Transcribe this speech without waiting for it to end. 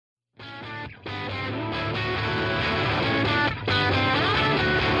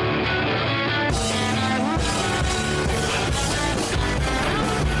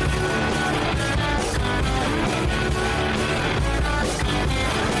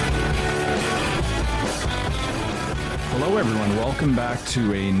Hello, everyone. Welcome back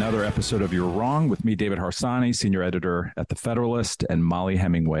to another episode of You're Wrong with me, David Harsanyi, senior editor at The Federalist, and Mollie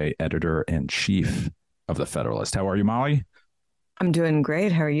Hemingway, editor-in-chief of The Federalist. How are you, Mollie? I'm doing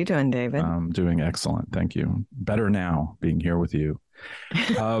great. How are you doing, David? I'm doing excellent. Thank you. Better now being here with you.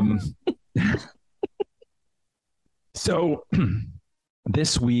 So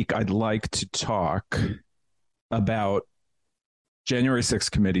this week, I'd like to talk about January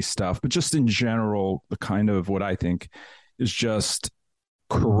 6th committee stuff, but just in general, the kind of what I think is just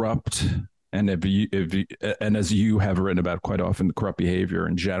corrupt, and and as you have written about quite often, the corrupt behavior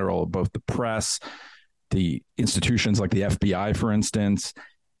in general of both the press, the institutions like the FBI, for instance,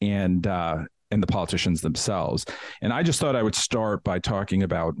 and the politicians themselves. And I just thought I would start by talking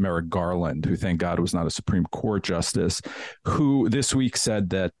about Merrick Garland, who, thank God, was not a Supreme Court justice, who this week said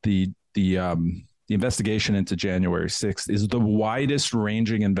that the investigation into January 6th is the widest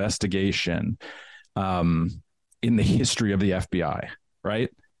ranging investigation in the history of the FBI, right?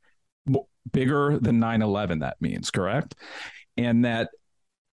 Bigger than 9/11, that means, correct? And that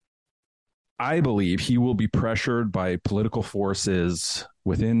I believe he will be pressured by political forces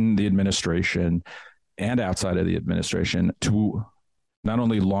within the administration and outside of the administration to not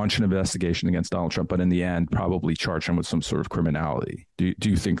only launch an investigation against Donald Trump, but in the end, probably charge him with some sort of criminality. Do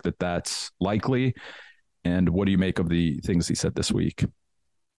you think that that's likely? And what do you make of the things he said this week?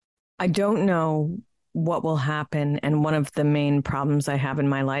 I don't know what will happen. And one of the main problems I have in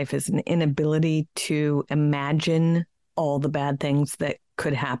my life is an inability to imagine all the bad things that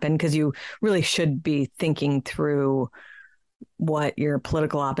could happen, because you really should be thinking through what your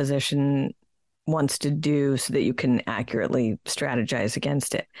political opposition wants to do so that you can accurately strategize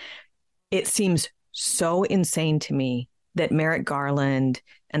against it. It seems so insane to me that Merrick Garland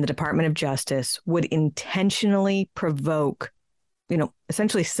and the Department of Justice would intentionally provoke,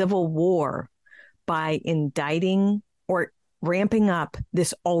 essentially civil war by indicting or ramping up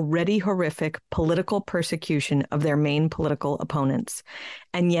this already horrific political persecution of their main political opponents.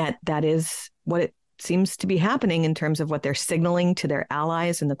 And yet that is what it seems to be happening in terms of what they're signaling to their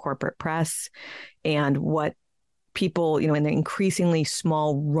allies in the corporate press and what people, in the increasingly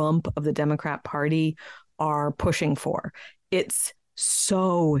small rump of the Democrat Party are pushing for. It's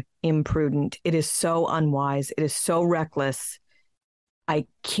so imprudent. It is so unwise. It is so reckless. I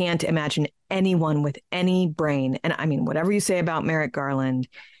can't imagine anyone with any brain. And I mean, whatever you say about Merrick Garland,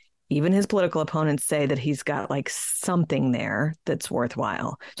 even his political opponents say that he's got like something there that's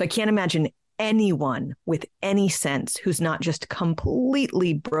worthwhile. So I can't imagine anyone with any sense who's not just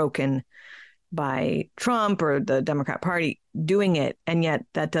completely broken by Trump or the Democrat Party doing it. And yet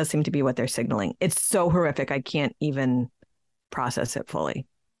that does seem to be what they're signaling. It's so horrific. I can't even process it fully.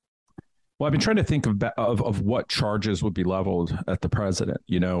 Well, I've been trying to think of what charges would be leveled at the president,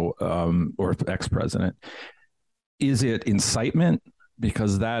 or ex-president. Is it incitement?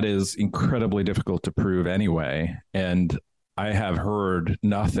 Because that is incredibly difficult to prove anyway. And I have heard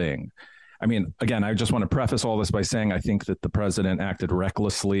nothing. I mean, again, I just want to preface all this by saying I think that the president acted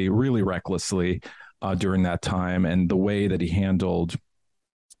recklessly, really recklessly during that time. And the way that he handled,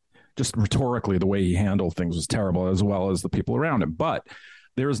 just rhetorically, the way he handled things was terrible, as well as the people around him. But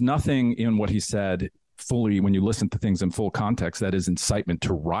there is nothing in what he said fully, when you listen to things in full context, that is incitement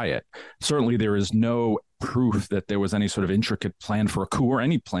to riot. Certainly, there is no proof that there was any sort of intricate plan for a coup, or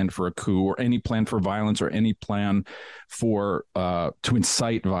any plan for a coup, or any plan for violence, or any plan for to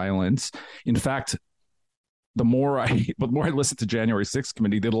incite violence. In fact, the more I listen to January 6th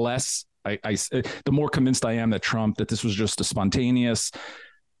committee, the less the more convinced I am that this was just a spontaneous.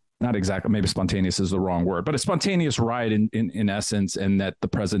 Not exactly, maybe spontaneous is the wrong word, but a spontaneous riot in essence, and that the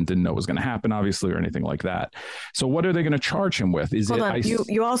president didn't know was going to happen, obviously, or anything like that. So what are they going to charge him with?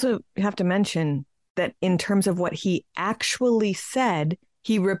 You also have to mention that in terms of what he actually said,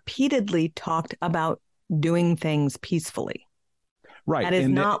 he repeatedly talked about doing things peacefully. Right. That is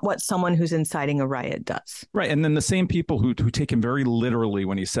not what someone who's inciting a riot does. Right. And then the same people who take him very literally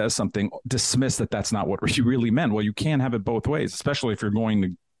when he says something dismiss that that's not what he really meant. Well, you can't have it both ways, especially if you're going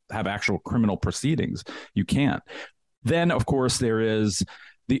to have actual criminal proceedings. You can't. Then, of course, there is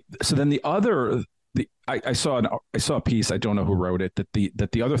I saw a piece, I don't know who wrote it, that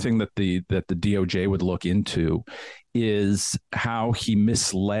the other thing that the DOJ would look into is how he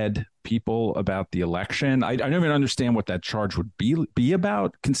misled people about the election. I don't even understand what that charge would be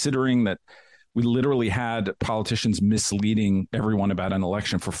about, considering that we literally had politicians misleading everyone about an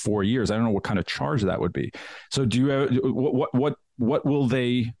election for 4 years. I don't know what kind of charge that would be. So what will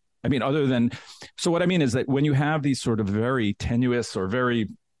they, I mean, other than, so what I mean is that when you have these sort of very tenuous or very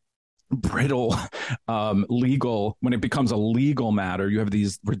brittle legal, when it becomes a legal matter, you have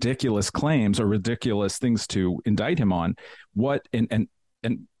these ridiculous claims or ridiculous things to indict him on. What and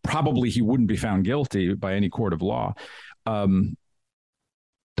probably he wouldn't be found guilty by any court of law.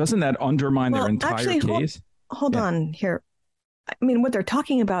 Doesn't that undermine their entire case? Hold on here. I mean, what they're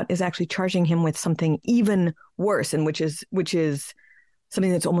talking about is actually charging him with something even worse, and which is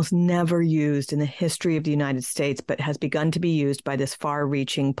something that's almost never used in the history of the United States, but has begun to be used by this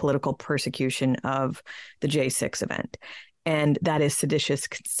far-reaching political persecution of the J6 event. And that is seditious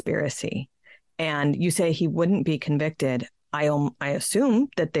conspiracy. And you say he wouldn't be convicted. I assume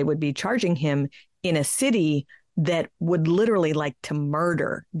that they would be charging him in a city that would literally like to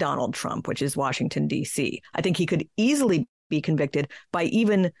murder Donald Trump, which is Washington, D.C. I think he could easily be convicted by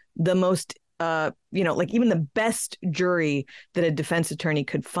even the most even the best jury that a defense attorney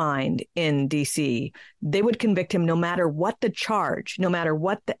could find in D.C., they would convict him no matter what the charge, no matter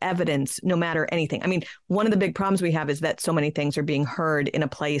what the evidence, no matter anything. I mean, one of the big problems we have is that so many things are being heard in a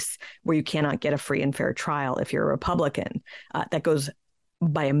place where you cannot get a free and fair trial if you're a Republican. That goes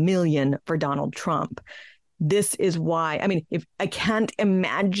by a million for Donald Trump. This is why, I mean, if I can't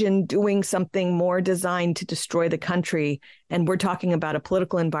imagine doing something more designed to destroy the country, and we're talking about a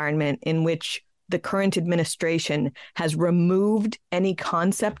political environment in which the current administration has removed any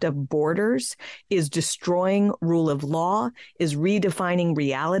concept of borders, is destroying rule of law, is redefining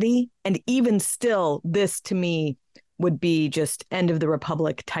reality. And even still, this to me would be just end of the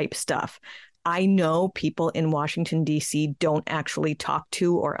republic type stuff. I know people in Washington, D.C. don't actually talk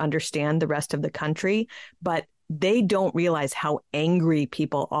to or understand the rest of the country, but they don't realize how angry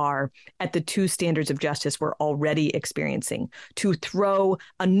people are at the two standards of justice we're already experiencing. To throw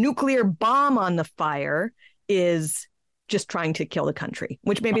a nuclear bomb on the fire is just trying to kill the country,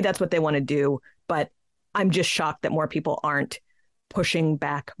 which maybe that's what they want to do. But I'm just shocked that more people aren't pushing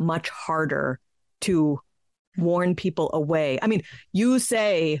back much harder to warn people away. I mean, you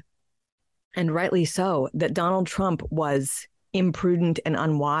say, and rightly so, that Donald Trump was imprudent and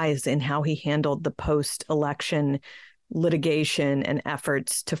unwise in how he handled the post-election litigation and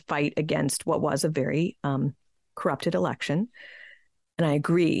efforts to fight against what was a very corrupted election. And I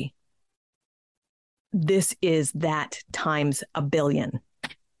agree. This is that times a billion.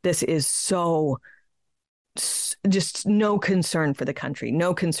 This is just no concern for the country,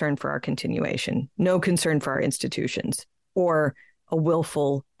 no concern for our continuation, no concern for our institutions, or a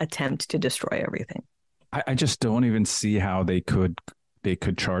willful attempt to destroy everything. I just don't even see how they could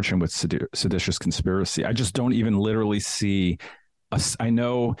charge him with seditious conspiracy. I just don't even literally see. I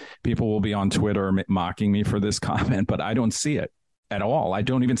know people will be on Twitter mocking me for this comment, but I don't see it at all. I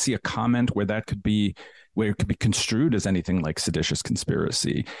don't even see a comment where it could be construed as anything like seditious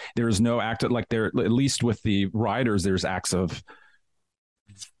conspiracy. There is no act like there, at least with the writers, there's acts of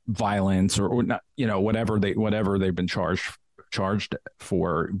violence or not, whatever they've been charged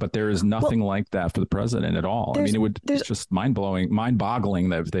for, but there is nothing like that for the president at all. I mean, it's just mind-boggling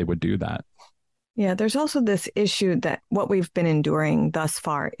that they would do that. Yeah, there's also this issue that what we've been enduring thus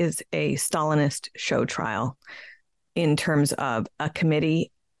far is a Stalinist show trial in terms of a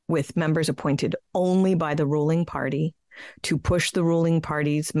committee with members appointed only by the ruling party to push the ruling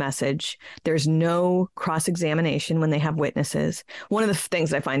party's message. There's no cross-examination when they have witnesses. One of the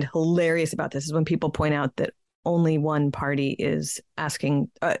things I find hilarious about this is when people point out that only one party is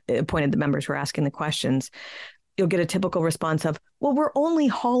appointed the members who are asking the questions. You'll get a typical response of, well, we're only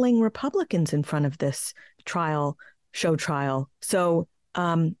hauling Republicans in front of this show trial. So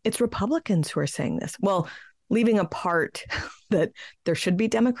it's Republicans who are saying this. Well, leaving apart that there should be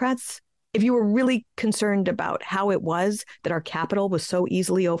Democrats, if you were really concerned about how it was that our Capitol was so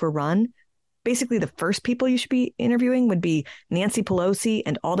easily overrun, basically the first people you should be interviewing would be Nancy Pelosi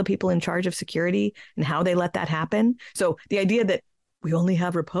and all the people in charge of security and how they let that happen. So the idea that we only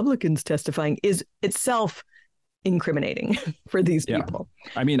have Republicans testifying is itself incriminating for these people.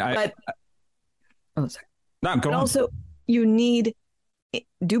 I mean, sorry. No, go but on. Also, you need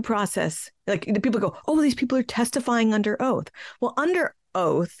due process. Like the people go, oh, these people are testifying under oath. Well, under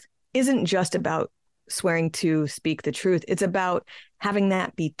oath isn't just about swearing to speak the truth. It's about having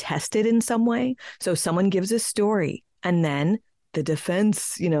that be tested in some way. So someone gives a story and then the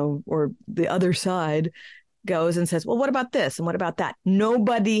defense, or the other side goes and says, well, what about this? And what about that?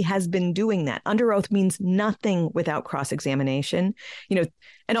 Nobody has been doing that. Under oath means nothing without cross-examination, and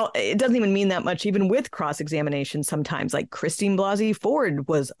it doesn't even mean that much, even with cross-examination sometimes. Like Christine Blasey Ford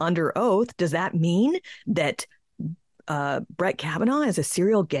was under oath. Does that mean that Brett Kavanaugh is a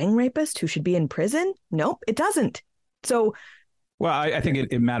serial gang rapist who should be in prison? Nope, it doesn't. So, well, I think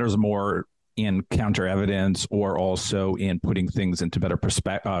it matters more in counter evidence or also in putting things into better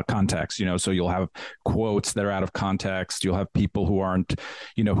context. So you'll have quotes that are out of context. You'll have people who aren't,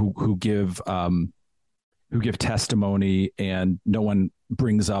 who give testimony and no one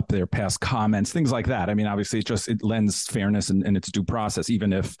brings up their past comments, things like that. I mean, obviously, it lends fairness and its due process.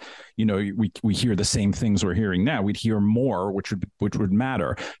 Even if, we hear the same things we're hearing now, we'd hear more, which would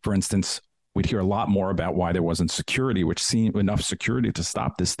matter. For instance, we'd hear a lot more about why there wasn't security, which seemed enough security to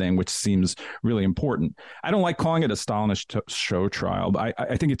stop this thing, which seems really important. I don't like calling it a Stalinist show trial, but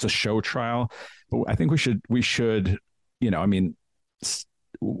I think it's a show trial. But I think we should,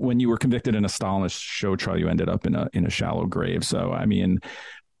 when you were convicted in a Stalinist show trial, you ended up in a shallow grave. So, I mean,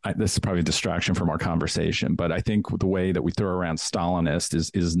 this is probably a distraction from our conversation, but I think the way that we throw around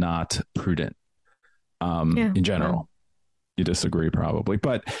Stalinist is not prudent in general. Yeah. You disagree probably,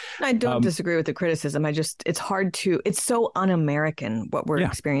 but I don't disagree with the criticism. It's so un-American what we're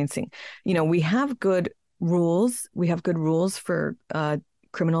experiencing. We have good rules. We have good rules for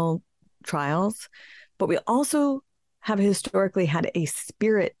criminal trials, but we also have historically had a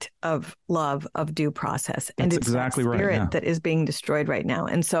spirit of love of due process. And it's exactly that spirit that is being destroyed right now.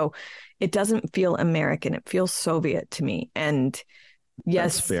 And so it doesn't feel American. It feels Soviet to me. And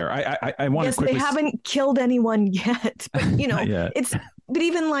yes, that's fair. I want to quickly... they haven't killed anyone yet, but but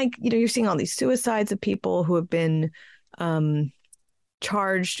even like, you're seeing all these suicides of people who have been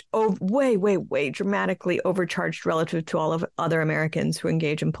charged way dramatically overcharged relative to all of other Americans who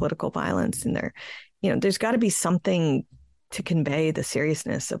engage in political violence. And there's got to be something to convey the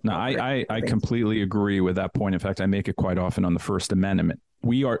seriousness of. No, I completely agree with that point. In fact, I make it quite often on the First Amendment.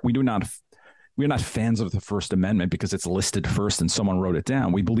 We're not fans of the First Amendment because it's listed first and someone wrote it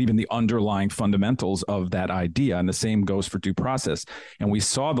down. We believe in the underlying fundamentals of that idea, and the same goes for due process. And we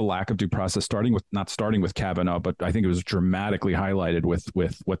saw the lack of due process not starting with Kavanaugh, but I think it was dramatically highlighted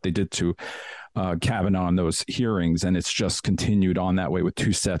with what they did to Kavanaugh in those hearings, and it's just continued on that way with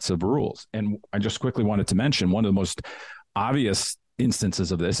two sets of rules. And I just quickly wanted to mention one of the most obvious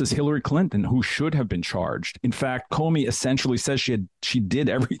instances of this is Hillary Clinton, who should have been charged. In fact, Comey essentially says she did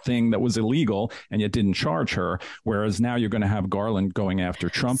everything that was illegal and yet didn't charge her. Whereas now you're going to have Garland going after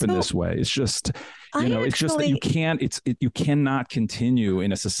Trump in this way. It's just, it's just that you cannot continue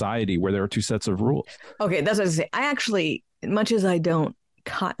in a society where there are two sets of rules. Okay, that's what I was saying. I actually, much as I don't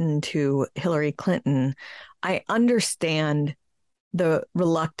cotton to Hillary Clinton, I understand the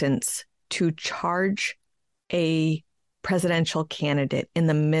reluctance to charge a presidential candidate in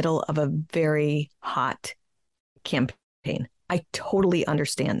the middle of a very hot campaign. I totally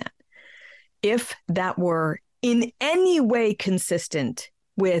understand that. If that were in any way consistent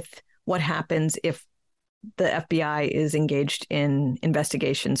with what happens if the FBI is engaged in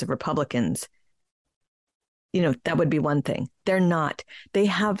investigations of Republicans, that would be one thing. They're not. They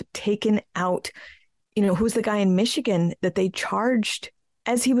have taken out, who's the guy in Michigan that they charged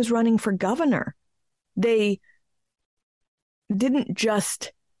as he was running for governor? They didn't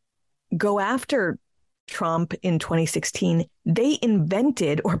just go after Trump in 2016. They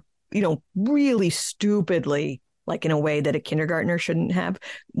invented, or, really stupidly, like in a way that a kindergartner shouldn't have,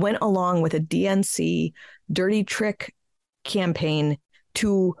 went along with a DNC dirty trick campaign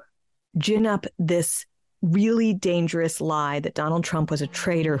to gin up this really dangerous lie that Donald Trump was a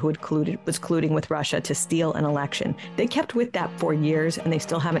traitor who was colluding with Russia to steal an election. They kept with that for years, and they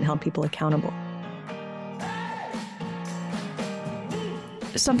still haven't held people accountable.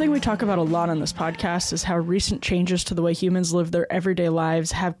 Something we talk about a lot on this podcast is how recent changes to the way humans live their everyday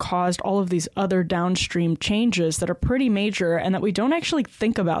lives have caused all of these other downstream changes that are pretty major and that we don't actually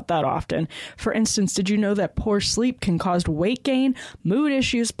think about that often. For instance, did you know that poor sleep can cause weight gain, mood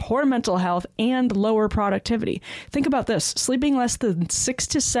issues, poor mental health, and lower productivity? Think about this. Sleeping less than 6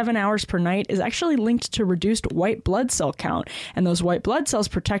 to 7 hours per night is actually linked to reduced white blood cell count. And those white blood cells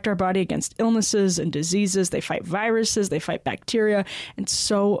protect our body against illnesses and diseases. They fight viruses, they fight bacteria, and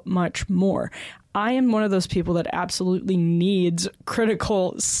so much more. I am one of those people that absolutely needs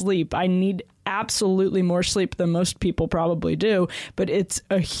critical sleep. I need absolutely more sleep than most people probably do, but it's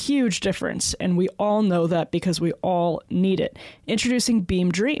a huge difference, and we all know that because we all need it. Introducing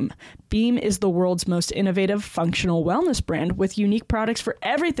Beam Dream. Beam is the world's most innovative functional wellness brand with unique products for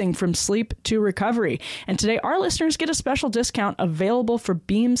everything from sleep to recovery. And today, our listeners get a special discount available for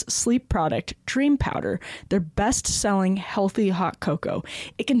Beam's sleep product, Dream Powder, their best-selling healthy hot cocoa.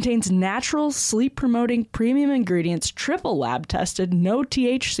 It contains natural, sleep-promoting premium ingredients, triple lab-tested, no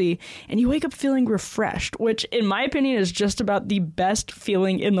THC, and you wake up feeling refreshed, which in my opinion is just about the best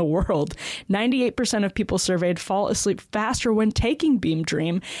feeling in the world. 98% of people surveyed fall asleep faster when taking Beam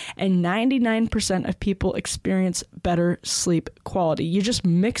Dream, and 99% of people experience better sleep quality. You just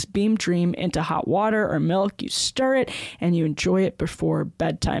mix Beam Dream into hot water or milk, you stir it, and you enjoy it before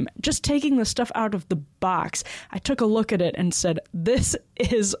bedtime. Just taking the stuff out of the box, I took a look at it and said, this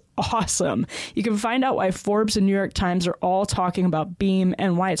is awesome. You can find out why Forbes and New York Times are all talking about Beam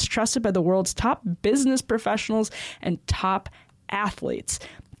and why it's trusted by the world's top business professionals and top athletes.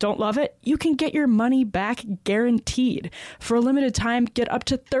 Don't love it? You can get your money back guaranteed. For a limited time, get up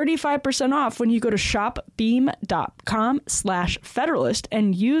to 35% off when you go to shopbeam.com/Federalist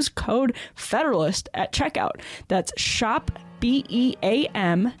and use code Federalist at checkout. That's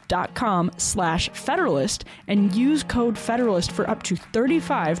shopbeam.com/Federalist and use code Federalist for up to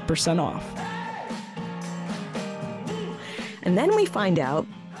 35% off. And then we find out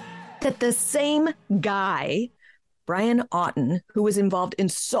that the same guy, Brian Auten, who was involved in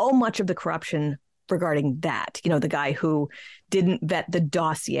so much of the corruption regarding that, the guy who didn't vet the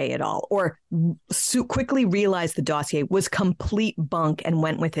dossier at all or so quickly realized the dossier was complete bunk and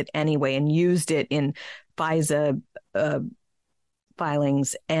went with it anyway and used it in FISA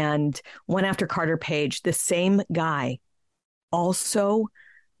filings and went after Carter Page. The same guy also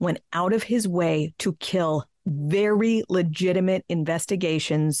went out of his way to kill very legitimate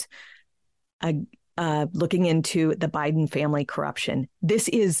investigations looking into the Biden family corruption. This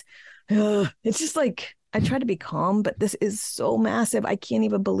is, it's just like, I try to be calm, but this is so massive. I can't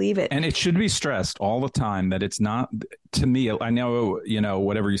even believe it. And it should be stressed all the time that it's not, to me, I know,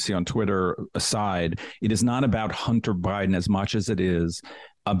 whatever you see on Twitter aside, it is not about Hunter Biden as much as it is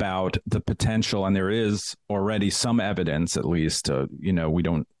about the potential. And there is already some evidence, at least,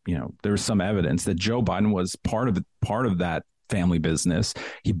 there's some evidence that Joe Biden was part of that family business.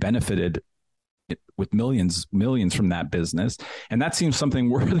 He benefited with millions from that business. And that seems something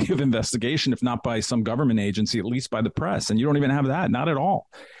worthy of investigation, if not by some government agency, at least by the press. And you don't even have that, not at all.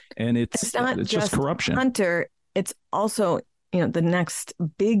 And it's just corruption. Hunter, it's also, the next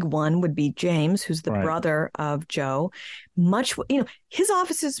big one would be James, who's the brother of Joe. His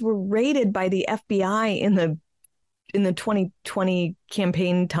offices were raided by the FBI in the 2020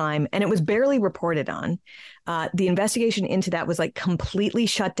 campaign time, and it was barely reported on. The investigation into that was completely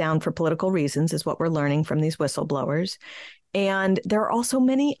shut down for political reasons, is what we're learning from these whistleblowers. And there are also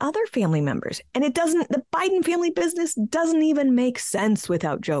many other family members. And the Biden family business doesn't even make sense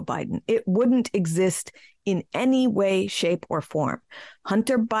without Joe Biden. It wouldn't exist in any way, shape, or form.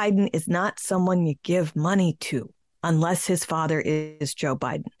 Hunter Biden is not someone you give money to unless his father is Joe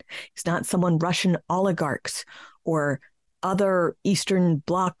Biden. He's not someone Russian oligarchs or other Eastern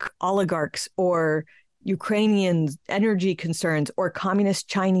Bloc oligarchs or Ukrainian energy concerns or communist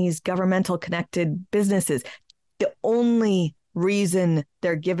Chinese governmental connected businesses. The only reason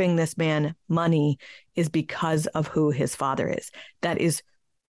they're giving this man money is because of who his father is. That is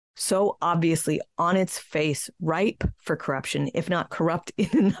so obviously on its face ripe for corruption, if not corrupt in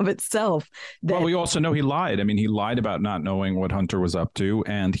and of itself. Well, we also know he lied. I mean, he lied about not knowing what Hunter was up to.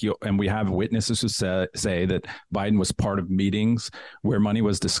 And we have witnesses who say that Biden was part of meetings where money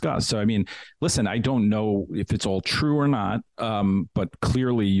was discussed. So, I mean, listen, I don't know if it's all true or not, but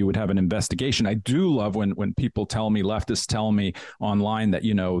clearly you would have an investigation. I do love when people leftists tell me online that,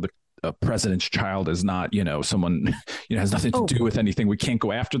 a president's child is not, someone, has nothing to do with anything. We can't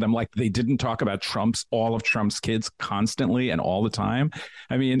go after them. Like they didn't talk about all of Trump's kids constantly and all the time.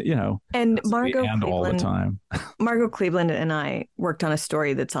 I mean, and Margot and all the time. Margot Cleveland and I worked on a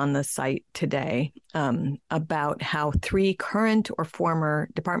story that's on the site today about how 3 current or former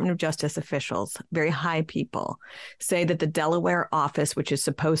Department of Justice officials, very high people, say that the Delaware office, which is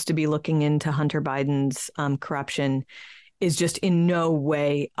supposed to be looking into Hunter Biden's corruption, is just in no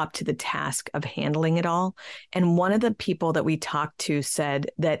way up to the task of handling it all. And one of the people that we talked to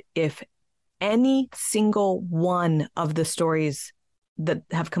said that if any single one of the stories that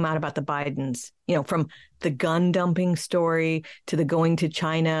have come out about the Bidens, from the gun dumping story to the going to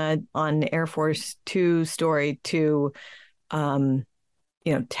China on Air Force Two story to,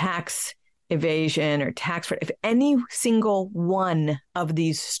 tax evasion or tax fraud, if any single one of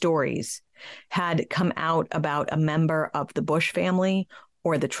these stories had come out about a member of the Bush family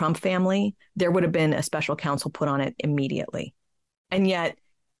or the Trump family, there would have been a special counsel put on it immediately. And yet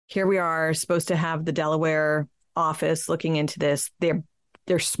here we are supposed to have the Delaware office looking into this. They're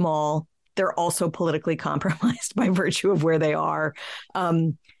small. They're also politically compromised by virtue of where they are.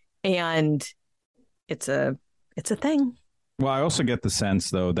 And it's a thing. Well, I also get the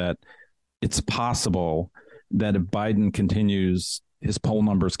sense, though, that it's possible that if Biden continues, his poll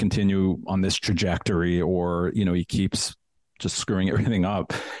numbers continue on this trajectory, or, he keeps just screwing everything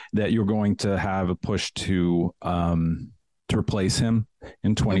up, that you're going to have a push to to replace him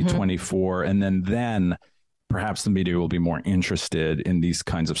in 2024. And then perhaps the media will be more interested in these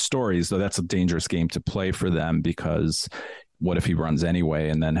kinds of stories, though that's a dangerous game to play for them, because what if he runs anyway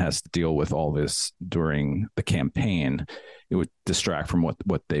and then has to deal with all this during the campaign? It would distract from what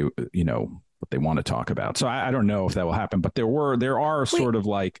they, what they want to talk about. So I don't know if that will happen, but there are sort of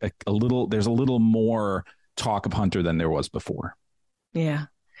like there's a little more talk of Hunter than there was before. Yeah.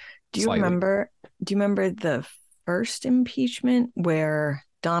 Do you remember the first impeachment where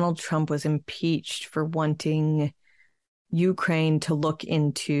Donald Trump was impeached for wanting Ukraine to look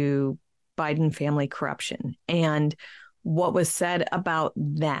into Biden family corruption? And what was said about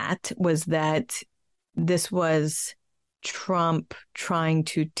that was that this was Trump trying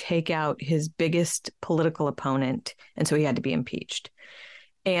to take out his biggest political opponent, and so he had to be impeached.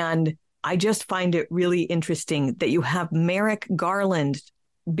 And I just find it really interesting that you have Merrick Garland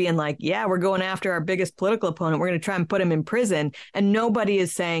being like, yeah, we're going after our biggest political opponent. We're going to try and put him in prison. And nobody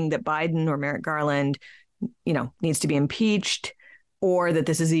is saying that Biden or Merrick Garland, needs to be impeached, or that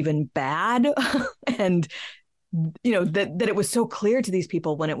this is even bad. And that it was so clear to these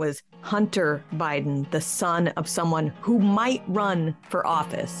people when it was Hunter Biden, the son of someone who might run for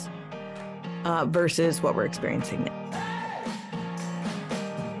office, versus what we're experiencing now.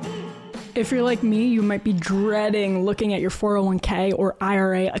 If you're like me, you might be dreading looking at your 401k or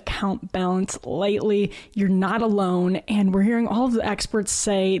IRA account balance lately. You're not alone, and we're hearing all of the experts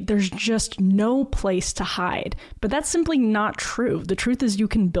say there's just no place to hide. But that's simply not true. The truth is you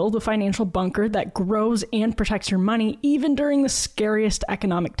can build a financial bunker that grows and protects your money even during the scariest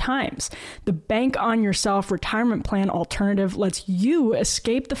economic times. The Bank on Yourself retirement plan alternative lets you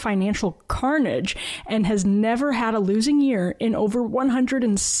escape the financial carnage and has never had a losing year in over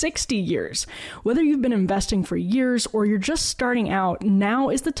 160 years. Whether you've been investing for years or you're just starting out, now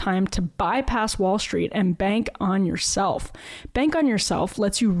is the time to bypass Wall Street and bank on yourself. Bank on Yourself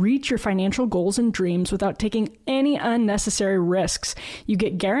lets you reach your financial goals and dreams without taking any unnecessary risks. You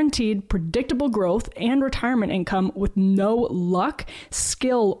get guaranteed predictable growth and retirement income with no luck,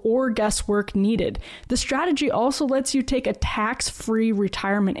 skill, or guesswork needed. The strategy also lets you take a tax-free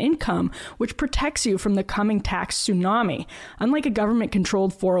retirement income, which protects you from the coming tax tsunami. Unlike a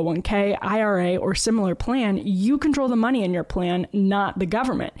government-controlled 401k, IRA, or similar plan, you control the money in your plan, not the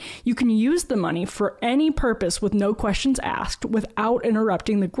government. You can use the money for any purpose with no questions asked without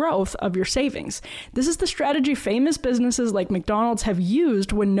interrupting the growth of your savings. This is the strategy famous businesses like McDonald's have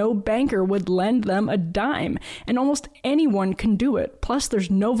used when no banker would lend them a dime, and almost anyone can do it. Plus,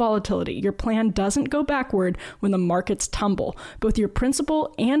 there's no volatility. Your plan doesn't go backward when the markets tumble. Both your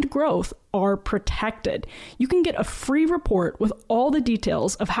principal and growth are protected. You can get a free report with all the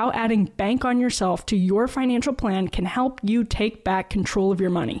details of how adding Bank on Yourself to your financial plan can help you take back control of your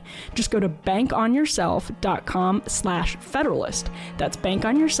money. Just go to bankonyourself.com/Federalist. That's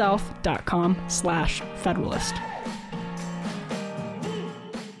bankonyourself.com/Federalist.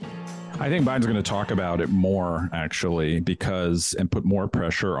 I think Biden's going to talk about it more, actually, and put more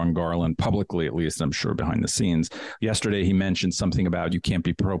pressure on Garland publicly, at least, I'm sure, behind the scenes. Yesterday, he mentioned something about you can't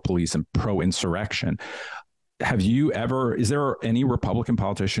be pro-police and pro-insurrection. Is there any Republican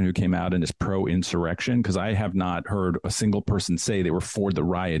politician who came out and is pro-insurrection? Because I have not heard a single person say they were for the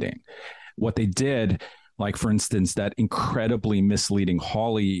rioting. What they did, like, for instance, that incredibly misleading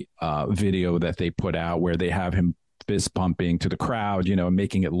Hawley video that they put out where they have him fist pumping to the crowd,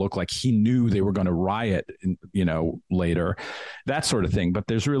 making it look like he knew they were going to riot, later, that sort of thing. But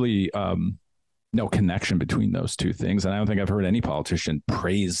there's really no connection between those two things. And I don't think I've heard any politician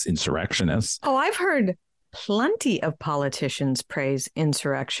praise insurrectionists. Oh, I've heard plenty of politicians praise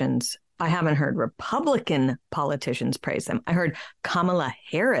insurrections. I haven't heard Republican politicians praise them. I heard Kamala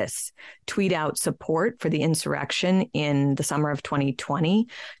Harris tweet out support for the insurrection in the summer of 2020.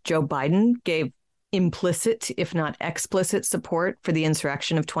 Joe Biden gave implicit, if not explicit, support for the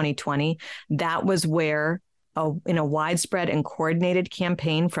insurrection of 2020. That was where, in a widespread and coordinated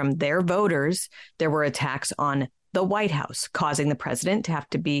campaign from their voters, there were attacks on the White House, causing the president to have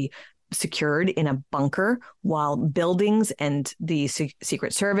to be secured in a bunker while buildings and the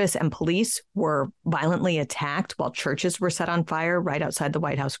Secret Service and police were violently attacked, while churches were set on fire right outside the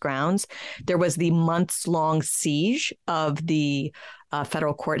White House grounds. There was the months-long siege of the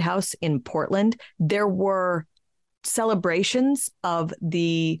federal courthouse in Portland. There were celebrations of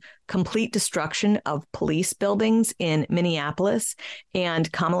the complete destruction of police buildings in Minneapolis,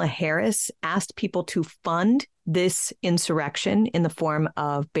 and Kamala Harris asked people to fund this insurrection in the form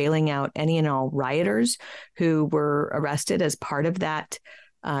of bailing out any and all rioters who were arrested as part of that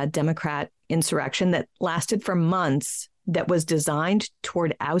Democrat insurrection that lasted for months, that was designed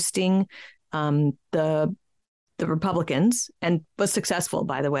toward ousting the the Republicans, and was successful,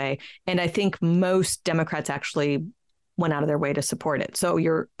 by the way. And I think most Democrats actually went out of their way to support it. So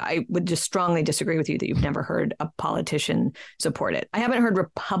I would just strongly disagree with you that you've never heard a politician support it. I haven't heard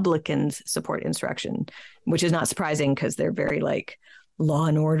Republicans support insurrection, which is not surprising because they're very like law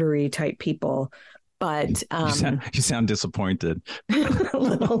and ordery type people. But you sound disappointed. A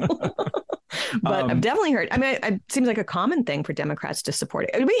little. But I've definitely heard. I mean, it seems like a common thing for Democrats to support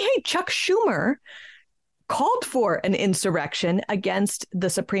it. I mean, hey, Chuck Schumer called for an insurrection against the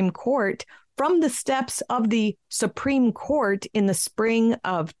Supreme Court from the steps of the Supreme Court in the spring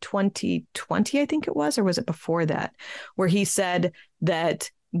of 2020, I think it was, or was it before that, where he said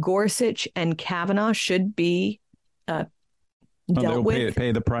that Gorsuch and Kavanaugh should be dealt with.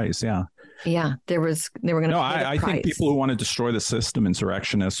 Pay the price, yeah. Yeah, they were going to pay the price. I think people who want to destroy the system,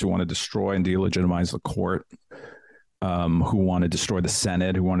 insurrectionists who want to destroy and delegitimize the court, who want to destroy the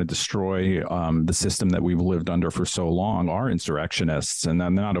Senate, who want to destroy the system that we've lived under for so long are insurrectionists. And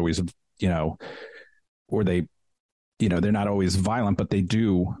they're not always, or they, they're not always violent, but they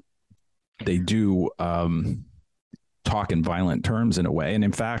do talk in violent terms in a way. And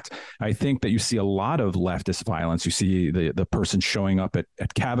in fact, I think that you see a lot of leftist violence. You see the person showing up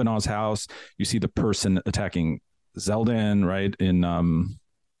at Kavanaugh's house. You see the person attacking Zeldin, right, in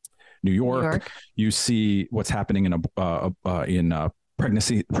New York. You see what's happening in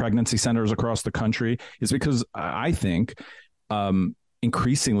pregnancy centers across the country. Is because I think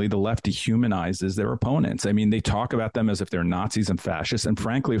increasingly the left dehumanizes their opponents. I mean, they talk about them as if they're Nazis and fascists. And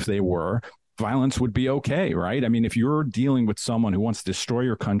frankly, if they were, violence would be okay, right? I mean, if you're dealing with someone who wants to destroy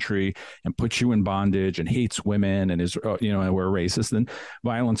your country and put you in bondage and hates women and is, and we're racist, then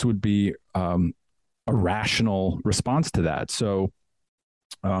violence would be a rational response to that. So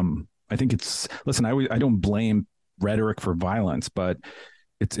I think I don't blame rhetoric for violence, but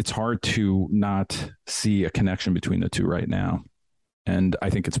it's hard to not see a connection between the two right now. And I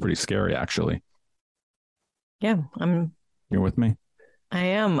think it's pretty scary, actually. Yeah, You're with me? I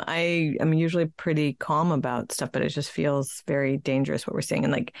am. I'm usually pretty calm about stuff, but it just feels very dangerous what we're seeing.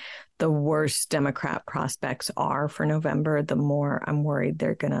 And like the worse Democrat prospects are for November, the more I'm worried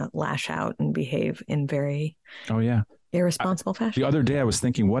they're going to lash out and behave in very irresponsible fashion. The other day I was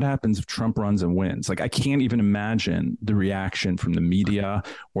thinking, what happens if Trump runs and wins? Like, I can't even imagine the reaction from the media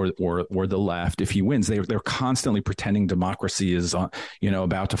or the left if he wins. They're constantly pretending democracy is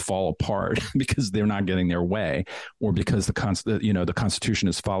about to fall apart because they're not getting their way, or because the Constitution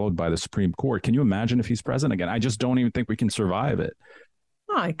is followed by the Supreme Court. Can you imagine if he's president again? I just don't even think we can survive it.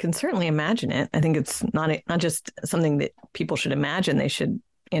 Oh, I can certainly imagine it. I think it's not just something that people should imagine. They should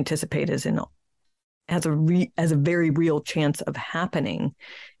anticipate as a very real chance of happening.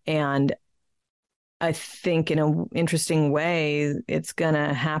 And I think in an interesting way, it's going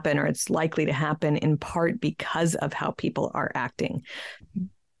to happen, or it's likely to happen in part because of how people are acting.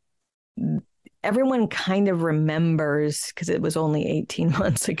 Everyone kind of remembers, because it was only 18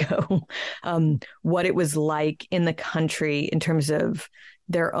 months ago, what it was like in the country in terms of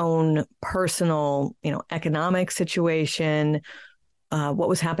their own personal, economic situation, what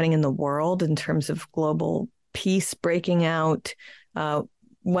was happening in the world in terms of global peace breaking out,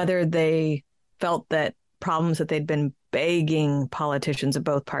 whether they felt that problems that they'd been begging politicians of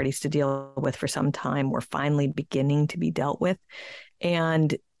both parties to deal with for some time were finally beginning to be dealt with.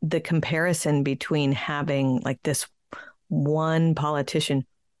 And the comparison between having like this one politician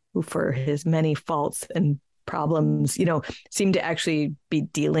who, for his many faults and problems, seem to actually be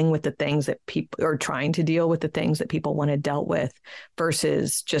dealing with the things that people are trying to deal with, the things that people wanted dealt with,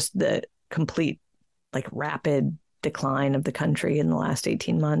 versus just the complete, like, rapid decline of the country in the last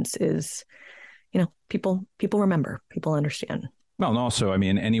 18 months is, people remember, people understand. Well, and also, I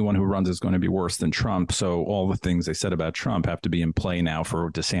mean, anyone who runs is going to be worse than Trump. So all the things they said about Trump have to be in play now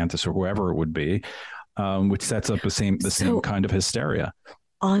for DeSantis or whoever it would be, which sets up the same kind of hysteria.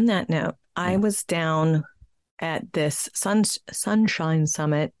 On that note, I was down at this Sunshine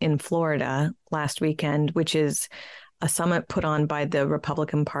Summit in Florida last weekend, which is a summit put on by the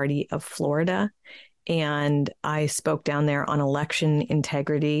Republican Party of Florida. And I spoke down there on election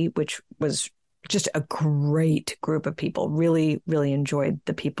integrity, which was just a great group of people. Really, really enjoyed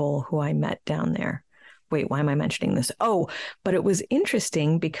the people who I met down there. Wait, why am I mentioning this? Oh, but it was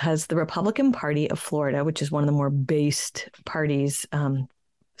interesting because the Republican Party of Florida, which is one of the more based parties,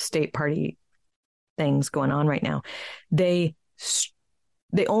 state party things going on right now, they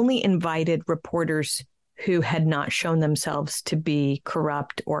only invited reporters who had not shown themselves to be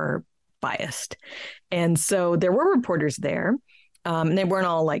corrupt or biased. And so there were reporters there, and they weren't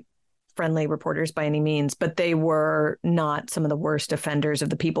all like friendly reporters by any means, but they were not some of the worst offenders of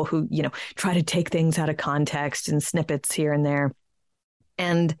the people who, try to take things out of context and snippets here and there.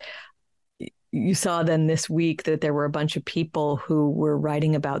 And you saw then this week that there were a bunch of people who were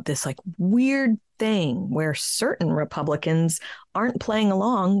writing about this like weird thing where certain Republicans aren't playing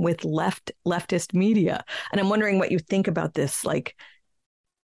along with leftist media. And I'm wondering what you think about this, like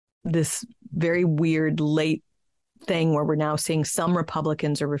this very weird late thing where we're now seeing some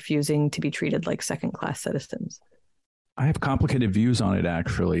Republicans are refusing to be treated like second-class citizens. I have complicated views on it,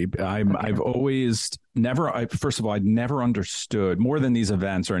 actually. I've always first of all, I'd never understood, more than these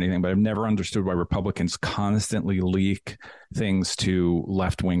events or anything, but I've never understood why Republicans constantly leak things to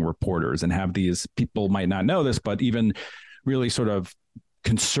left-wing reporters and have these, people might not know this, but even really sort of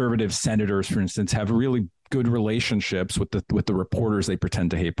conservative senators, for instance, have really good relationships with the reporters they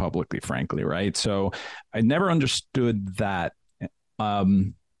pretend to hate publicly, frankly, right? So I never understood that.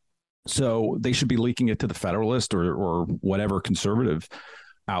 So they should be leaking it to the Federalist or whatever conservative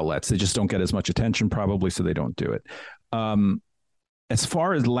outlets. They just don't get as much attention probably, so they don't do it. As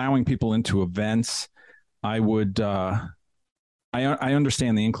far as allowing people into events, I would I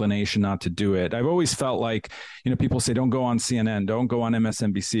understand the inclination not to do it. I've always felt like, people say don't go on CNN, don't go on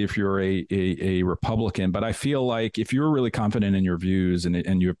MSNBC if you're a Republican. But I feel like if you're really confident in your views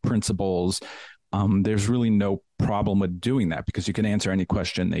and your principles, there's really no problem with doing that because you can answer any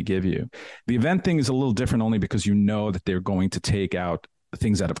question they give you. The event thing is a little different only because you know that they're going to take out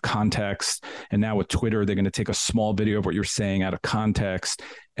things out of context. And now with Twitter, they're going to take a small video of what you're saying out of context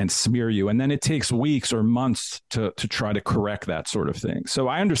and smear you. And then it takes weeks or months to try to correct that sort of thing. So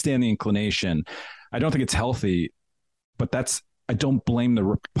I understand the inclination. I don't think it's healthy, but I don't blame the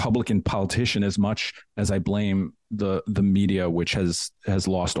Republican politician as much as I blame the media, which has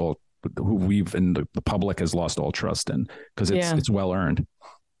lost all, who we've and the public has lost all trust in because it's well earned.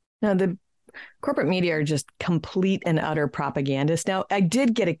 No, the corporate media are just complete and utter propagandists. Now, I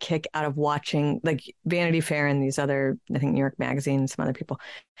did get a kick out of watching like Vanity Fair and these other, I think New York Magazine, some other people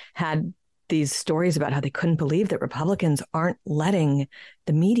had these stories about how they couldn't believe that Republicans aren't letting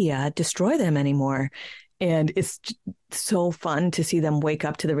the media destroy them anymore. And it's so fun to see them wake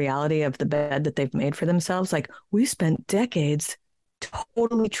up to the reality of the bed that they've made for themselves. Like, we spent decades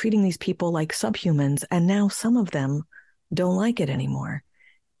totally treating these people like subhumans, and now some of them don't like it anymore.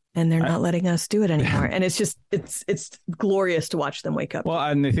 And they're not letting us do it anymore. And it's just, it's glorious to watch them wake up. Well,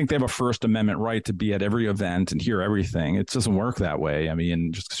 and they think they have a First Amendment right to be at every event and hear everything. It doesn't work that way. I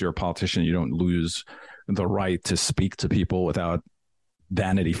mean, just because you're a politician, you don't lose the right to speak to people without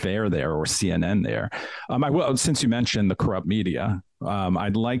Vanity Fair there or CNN there. I will, since you mentioned the corrupt media,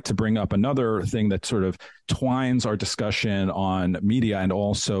 I'd like to bring up another thing that sort of twines our discussion on media and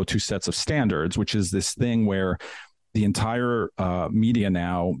also two sets of standards, which is this thing where the entire media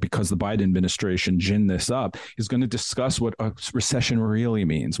now, because the Biden administration ginned this up, is going to discuss what a recession really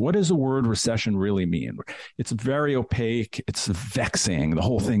means. What does the word recession really mean? It's very opaque. It's vexing. The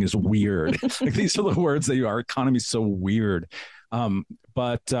whole thing is weird. Like, these are the words that our economy is so weird.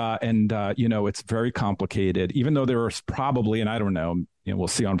 It's very complicated, even though there are probably, and I don't know, we'll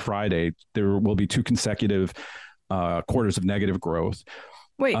see on Friday, there will be 2 consecutive quarters of negative growth.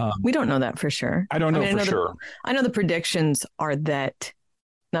 Wait, we don't know that for sure. I don't know for sure. I know the predictions are that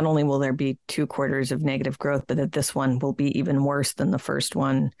not only will there be 2 quarters of negative growth, but that this one will be even worse than the first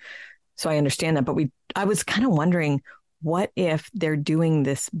one. So I understand that. But I was kind of wondering, what if they're doing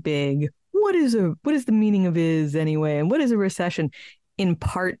this big, what is the meaning of is anyway? And what is a recession, in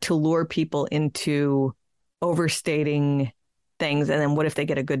part to lure people into overstating things? And then what if they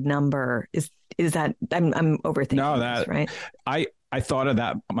get a good number? Is that, I'm overthinking this, right? I thought of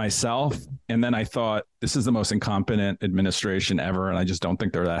that myself, and then I thought, this is the most incompetent administration ever, and I just don't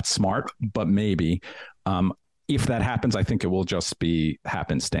think they're that smart, but maybe. If that happens, I think it will just be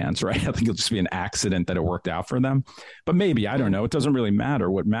happenstance, right? I think it'll just be an accident that it worked out for them. But maybe, I don't know. It doesn't really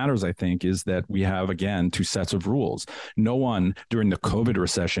matter. What matters, I think, is that we have, again, 2 sets of rules. No one during the COVID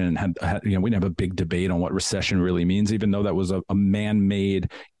recession had we didn't have a big debate on what recession really means, even though that was a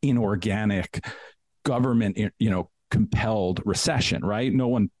man-made, inorganic, government, compelled recession, right? No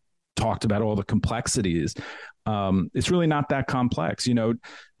one talked about all the complexities. It's really not that complex. The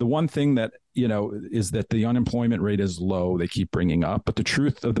one thing that, is that the unemployment rate is low, they keep bringing up. But the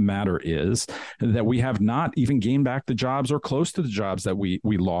truth of the matter is that we have not even gained back the jobs or close to the jobs that we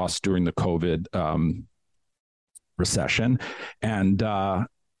lost during the COVID recession. And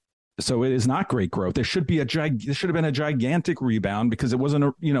so it is not great growth. There should have been a gigantic rebound because it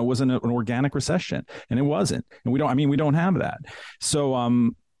wasn't an organic recession, and it wasn't. And we don't have that.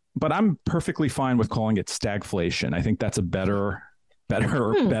 So, but I'm perfectly fine with calling it stagflation. I think that's a better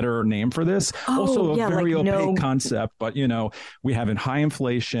better name for this. Also, a very opaque concept, but we have high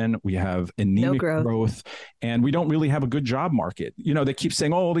inflation, we have anemic growth, and we don't really have a good job market. They keep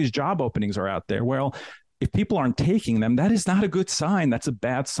saying, all these job openings are out there. Well, if people aren't taking them, that is not a good sign. That's a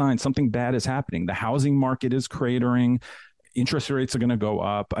bad sign. Something bad is happening. The housing market is cratering. Interest rates are going to go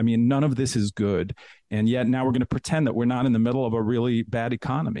up. I mean, none of this is good. And yet now we're going to pretend that we're not in the middle of a really bad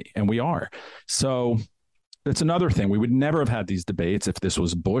economy, and we are. So it's another thing. We would never have had these debates if this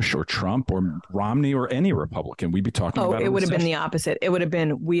was Bush or Trump or Romney or any Republican. We'd be talking about it would have been the opposite. It would have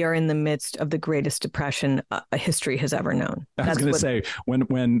been, we are in the midst of the greatest depression history has ever known. I was going to say,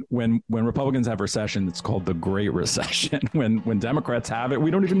 when Republicans have recession, it's called the Great Recession. When Democrats have it,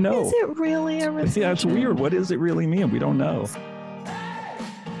 we don't even know. Is it really a recession? Yeah, it's weird. What does it really mean? We don't know.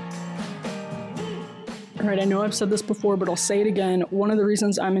 All right, I know I've said this before, but I'll say it again. One of the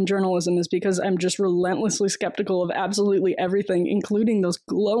reasons I'm in journalism is because I'm just relentlessly skeptical of absolutely everything, including those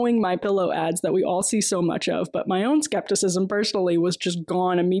glowing MyPillow ads that we all see so much of. But my own skepticism personally was just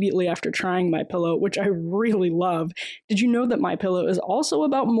gone immediately after trying MyPillow, which I really love. Did you know that MyPillow is also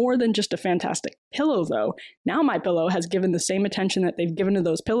about more than just a fantastic pillow, though? Now MyPillow has given the same attention that they've given to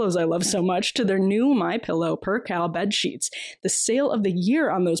those pillows I love so much to their new MyPillow Percale bed sheets. The sale of the year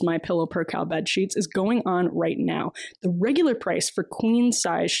on those MyPillow Percale bed sheets is going on right now. The regular price for queen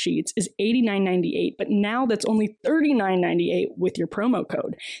size sheets is $89.98, but now that's only $39.98 with your promo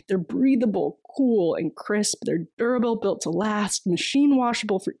code. They're breathable, cool, and crisp. They're durable, built to last, machine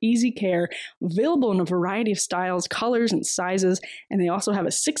washable for easy care, available in a variety of styles, colors, and sizes, and they also have a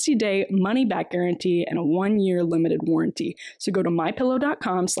 60-day money-back guarantee and a 1-year limited warranty. So go to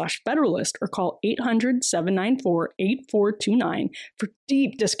mypillow.com/Federalist or call 800-794-8429 for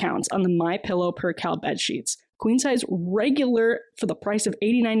deep discounts on the MyPillow Percale bed sheets. Queen size regular for the price of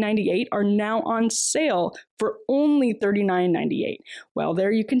 $89.98 are now on sale for only $39.98. While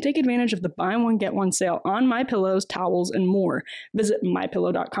there, you can take advantage of the buy one, get one sale on MyPillows, towels, and more. Visit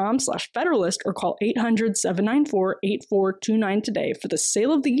mypillow.com/Federalist or call 800-794-8429 today for the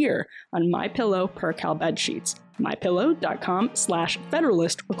sale of the year on MyPillow Percale bed sheets.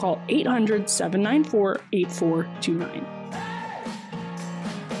 mypillow.com/Federalist or call 800-794-8429.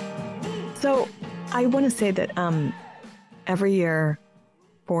 So I want to say that every year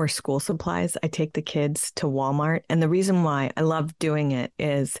for school supplies, I take the kids to Walmart. And the reason why I love doing it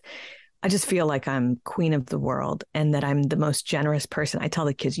is I just feel like I'm queen of the world and that I'm the most generous person. I tell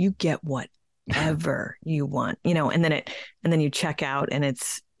the kids, you get whatever you want, and then you check out and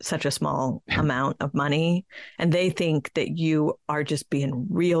it's such a small amount of money. And they think that you are just being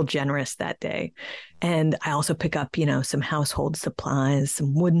real generous that day. And I also pick up, some household supplies,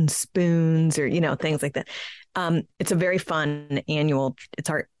 some wooden spoons or, things like that. It's a very fun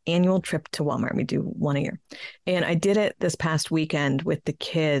it's our annual trip to Walmart. We do one a year. And I did it this past weekend with the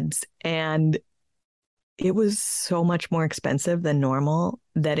kids and it was so much more expensive than normal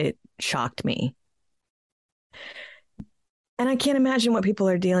that it shocked me. And I can't imagine what people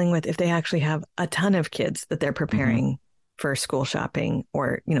are dealing with if they actually have a ton of kids that they're preparing for school shopping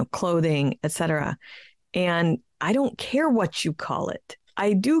or, clothing, etc. And I don't care what you call it.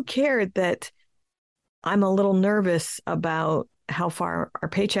 I do care that I'm a little nervous about how far our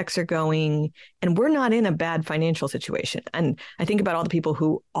paychecks are going. And we're not in a bad financial situation. And I think about all the people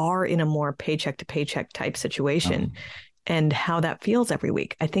who are in a more paycheck to paycheck type situation and how that feels every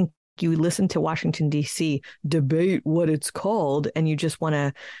week. I think you listen to Washington, D.C. debate what it's called, and you just want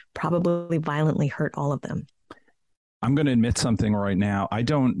to probably violently hurt all of them. I'm going to admit something right now. I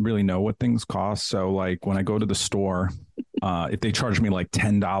don't really know what things cost. So like when I go to the store, if they charge me like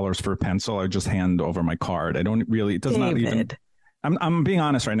 $10 for a pencil, I just hand over my card. I don't really, it does not even, I'm being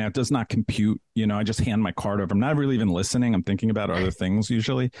honest right now. It does not compute. I just hand my card over. I'm not really even listening. I'm thinking about other things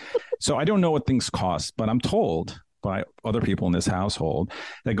usually. So I don't know what things cost, but I'm told by other people in this household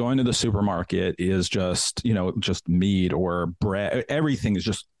that going to the supermarket is just, just meat or bread. Everything is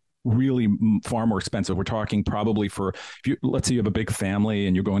just really far more expensive. We're talking probably let's say you have a big family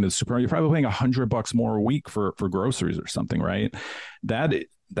and you're going to the supermarket, you're probably paying $100 more a week for groceries or something, right?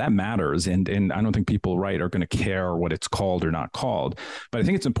 That matters. And I don't think people are going to care what it's called or not called. But I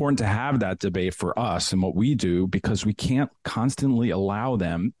think it's important to have that debate for us and what we do, because we can't constantly allow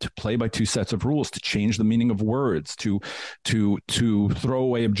them to play by two sets of rules, to change the meaning of words, to throw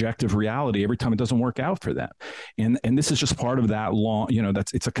away objective reality every time it doesn't work out for them. And this is just part of that long,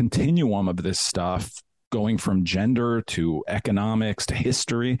 it's a continuum of this stuff, going from gender to economics to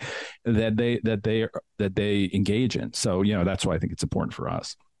history that they engage in. So, that's why I think it's important for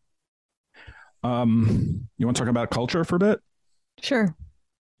us. You want to talk about culture for a bit? Sure.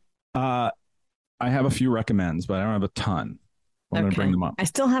 I have a few recommends, but I don't have a ton. I'm going to bring them up. I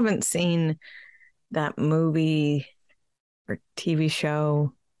still haven't seen that movie or TV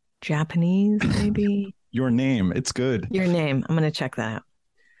show, Japanese, maybe. Your Name. It's good. Your Name. I'm going to check that out.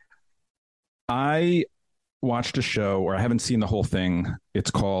 I watched a show, or I haven't seen the whole thing.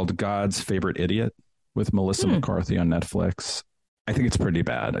 It's called God's Favorite Idiot with Melissa McCarthy on Netflix. I think it's pretty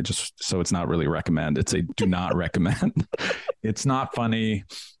bad. So it's not really recommend. It's a do not recommend. It's not funny.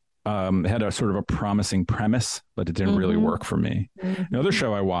 It had a sort of a promising premise, but it didn't really work for me. Another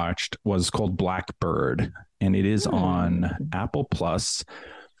show I watched was called Blackbird, and it is on Apple Plus.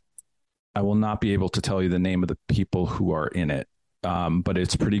 I will not be able to tell you the name of the people who are in it, but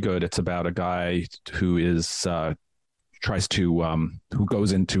it's pretty good. It's about a guy who is who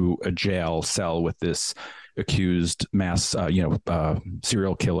goes into a jail cell with this accused mass,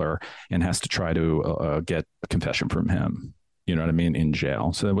 serial killer, and has to try to get a confession from him. You know what I mean? In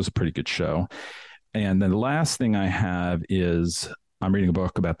jail. So that was a pretty good show. And then the last thing I have is I'm reading a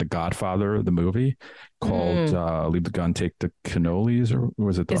book about The Godfather, the movie, called Leave the Gun, Take the Cannolis, or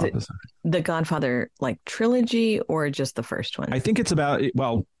was it the opposite? It the Godfather like trilogy or just the first one? I think it's about,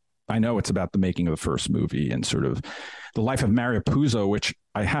 well, I know it's about the making of the first movie and sort of the life of Mario Puzo, which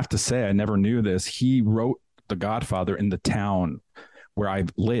I have to say, I never knew this. He wrote The Godfather in the town where I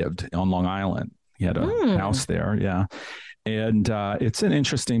lived on Long Island. He had a house there. Yeah. And it's an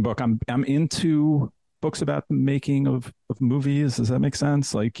interesting book. I'm into books about the making of movies. Does that make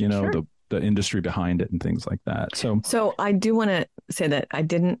sense? Like, sure. the industry behind it and things like that. So I do want to say that I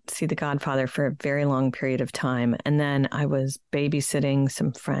didn't see The Godfather for a very long period of time. And then I was babysitting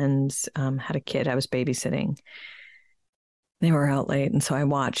some friends, had a kid I was babysitting. They were out late. And so I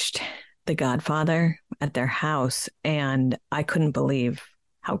watched The Godfather at their house, and I couldn't believe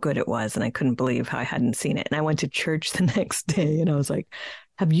how good it was. And I couldn't believe how I hadn't seen it. And I went to church the next day and I was like,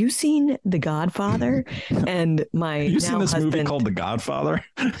 have you seen The Godfather? And my Have you seen this movie called The Godfather?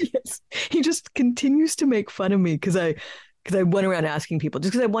 Yes. He just continues to make fun of me because I went around asking people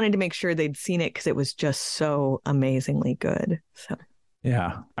just because I wanted to make sure they'd seen it because it was just so amazingly good. So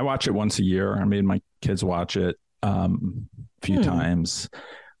yeah, I watch it once a year. I made my kids watch it a few times.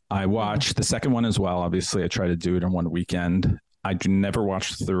 I watched the second one as well. Obviously, I try to do it on one weekend. I do never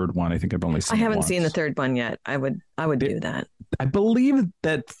watch the third one. I think I've only seen it once. Seen the third one yet. I would do that. I believe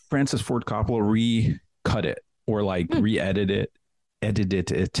that Francis Ford Coppola recut it or edited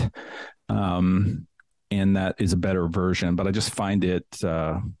it. And that is a better version, but I just find it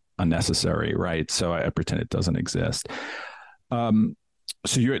unnecessary, right? So I pretend it doesn't exist. So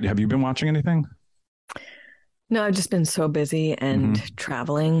have you been watching anything? No, I've just been so busy and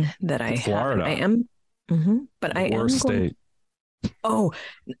traveling that Florida. I am. But I am state. Oh,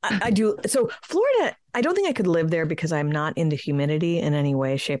 I do. So Florida, I don't think I could live there because I'm not into humidity in any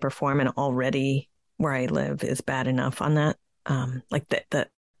way, shape, or form. And already where I live is bad enough on that. Like the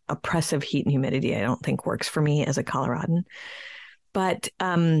oppressive heat and humidity, I don't think works for me as a Coloradan. But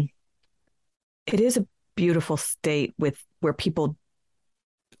it is a beautiful state where people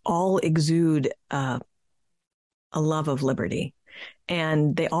all exude a love of liberty.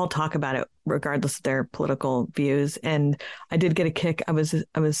 And they all talk about it regardless of their political views. And I did get a kick. I was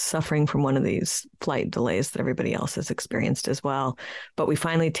suffering from one of these flight delays that everybody else has experienced as well. But we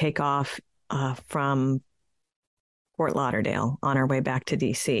finally take off from Fort Lauderdale on our way back to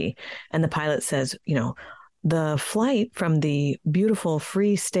DC. And the pilot says, the flight from the beautiful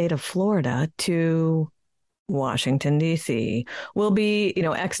free state of Florida to Washington, D.C. will be,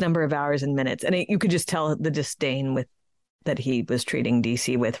 X number of hours and minutes. And you could just tell the disdain that he was treating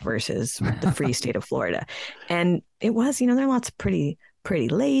DC with versus the free state of Florida. And it was, there are lots of pretty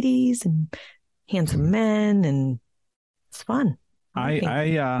ladies and handsome men, and it's fun.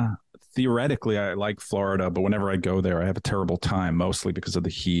 I theoretically, I like Florida, but whenever I go there, I have a terrible time, mostly because of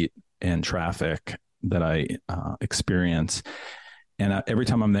the heat and traffic that I experience. And every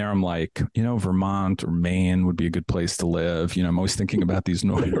time I'm there, I'm like, Vermont or Maine would be a good place to live. I'm always thinking about these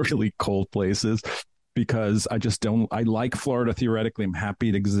really cold places. Because I like Florida theoretically. I'm happy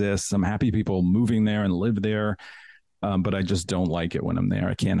it exists. I'm happy people moving there and live there. But I just don't like it when I'm there.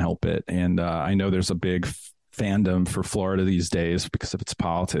 I can't help it. And I know there's a big fandom for Florida these days because of its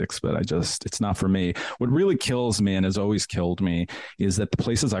politics, but it's not for me. What really kills me and has always killed me is that the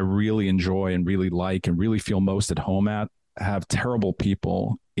places I really enjoy and really like and really feel most at home at have terrible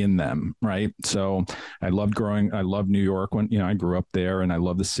people in them, right? So I loved New York when I grew up there, and I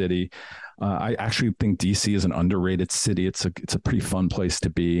love the city. I actually think DC is an underrated city. It's a pretty fun place to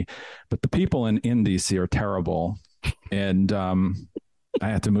be, but the people in DC are terrible, and I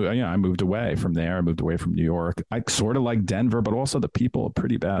had to move. I moved away from there. I moved away from New York. I sort of like Denver, but also the people are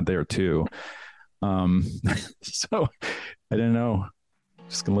pretty bad there too. So I don't know.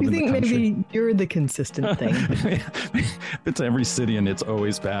 Just gonna live You in the think country. maybe you're the consistent thing? If it's every city and it's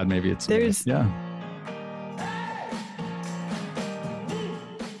always bad, maybe it's yeah.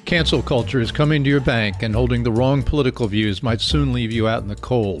 Cancel culture is coming to your bank, and holding the wrong political views might soon leave you out in the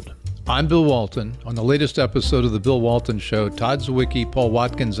cold. I'm Bill Walton. On the latest episode of The Bill Walton Show, Todd Zwicky, Paul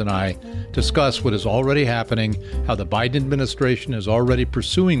Watkins, and I discuss what is already happening, how the Biden administration is already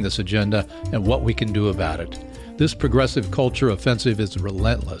pursuing this agenda, and what we can do about it. This progressive culture offensive is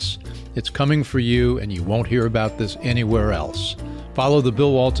relentless. It's coming for you, and you won't hear about this anywhere else. Follow The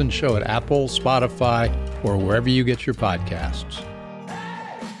Bill Walton Show at Apple, Spotify, or wherever you get your podcasts.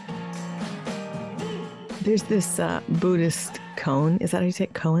 There's this Buddhist koan. Is that how you say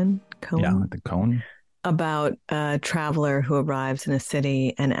it? Koan? Yeah, the koan. About a traveler who arrives in a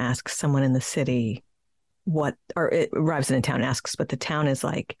city and asks someone in the city arrives in a town and asks what the town is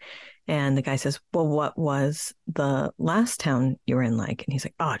like. And the guy says, well, what was the last town you were in like? And he's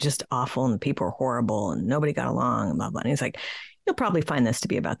like, oh, just awful. And the people were horrible and nobody got along and blah, blah. And he's like, you'll probably find this to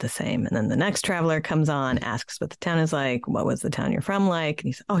be about the same. And then the next traveler comes on, asks what the town is like. What was the town you're from like? And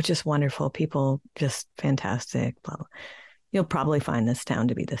he's, oh, just wonderful. People, just fantastic. Blah, blah. You'll probably find this town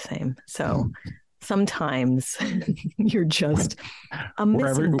to be the same. So sometimes you're just a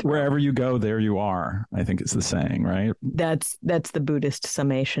wherever you go, there you are. I think it's the saying, right? That's the Buddhist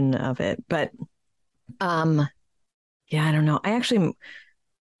summation of it. But yeah, I don't know. I actually am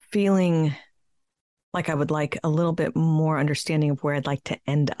feeling like I would like a little bit more understanding of where I'd like to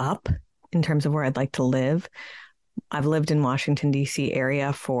end up in terms of where I'd like to live. I've lived in Washington, D.C.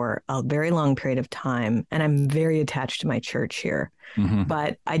 area for a very long period of time, and I'm very attached to my church here. Mm-hmm.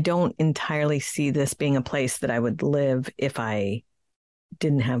 But I don't entirely see this being a place that I would live if I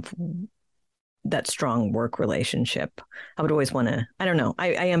didn't have that strong work relationship. I would always want to, I don't know. I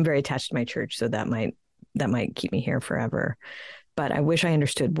am very attached to my church, so that might keep me here forever. But I wish I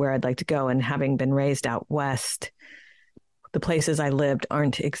understood where I'd like to go. And having been raised out west, the places I lived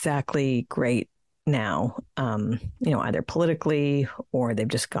aren't exactly great now, either politically or they've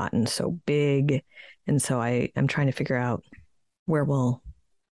just gotten so big. And so I'm trying to figure out where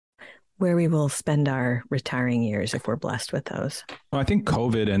we will spend our retiring years if we're blessed with those. Well, I think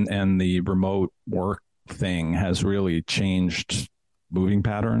COVID and the remote work thing has really changed moving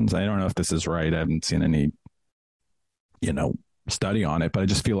patterns. I don't know if this is right. I haven't seen any, study on it, but I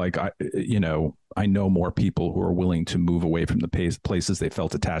just feel like I know more people who are willing to move away from the places they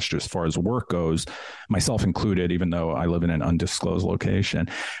felt attached to as far as work goes, myself included, even though I live in an undisclosed location,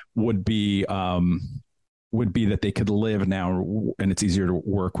 would be that they could live now, and it's easier to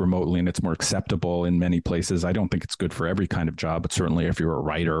work remotely and it's more acceptable in many places. I don't think it's good for every kind of job, but certainly if you're a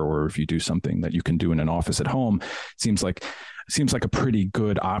writer or if you do something that you can do in an office at home, seems like a pretty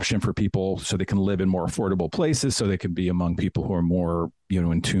good option for people, so they can live in more affordable places, so they can be among people who are more,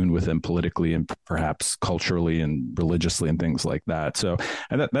 in tune with them politically and perhaps culturally and religiously and things like that. So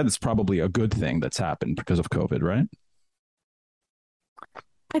and that is probably a good thing that's happened because of COVID, right?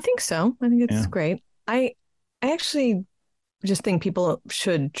 I think so. I think it's great. I actually just think people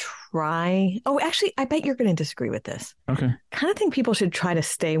should try. Oh, actually, I bet you're going to disagree with this. Okay. Kind of think people should try to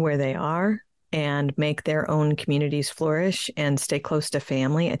stay where they are and make their own communities flourish and stay close to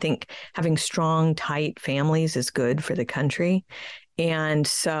family. I think having strong, tight families is good for the country. And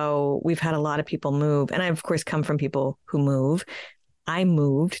so we've had a lot of people move. And I, of course, come from people who move. I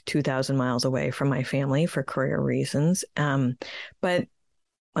moved 2,000 miles away from my family for career reasons. But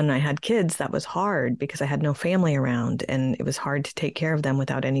when I had kids, that was hard because I had no family around and it was hard to take care of them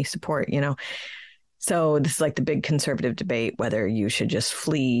without any support, So this is like the big conservative debate, whether you should just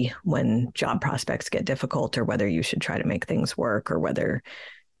flee when job prospects get difficult or whether you should try to make things work or whether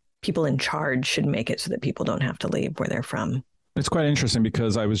people in charge should make it so that people don't have to leave where they're from. It's quite interesting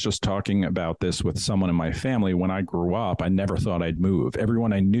because I was just talking about this with someone in my family. When I grew up, I never thought I'd move.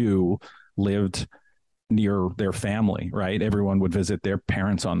 Everyone I knew lived near their family, right? Everyone would visit their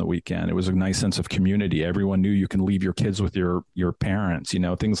parents on the weekend. It was a nice sense of community. Everyone knew you can leave your kids with your parents,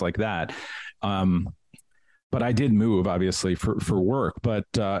 things like that. But I did move, obviously, for work. But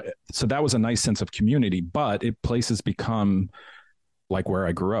so that was a nice sense of community. But places become, like where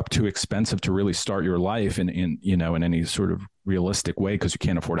I grew up, too expensive to really start your life in any sort of realistic way because you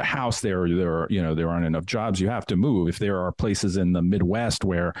can't afford a house there. Or there aren't enough jobs. You have to move. If there are places in the Midwest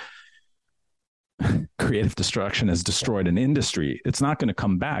where creative destruction has destroyed an industry, it's not going to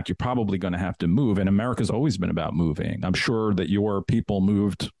come back. You're probably going to have to move. And America's always been about moving. I'm sure that your people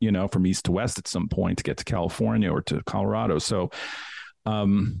moved, from east to west at some point to get to California or to Colorado. So, so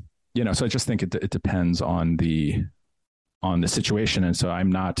I just think it depends on the on the situation. And so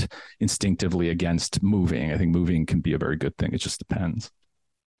I'm not instinctively against moving. I think moving can be a very good thing. It just depends.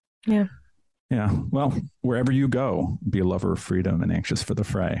 Yeah. Yeah. Well, wherever you go, be a lover of freedom and anxious for the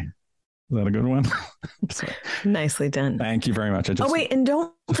fray. Is that a good one? Nicely done. Thank you very much. And don't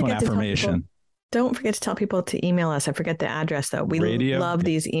forget to affirmation. Don't forget to tell people to email us. I forget the address, though. We love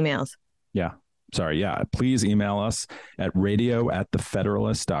these emails. Yeah. Sorry. Yeah. Please email us at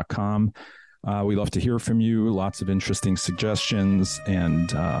radio@thefederalist.com. We love to hear from you. Lots of interesting suggestions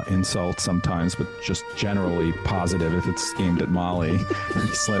and insults sometimes, but just generally positive if it's aimed at Mollie,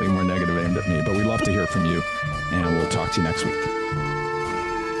 slightly more negative aimed at me. But we love to hear from you, and we'll talk to you next week.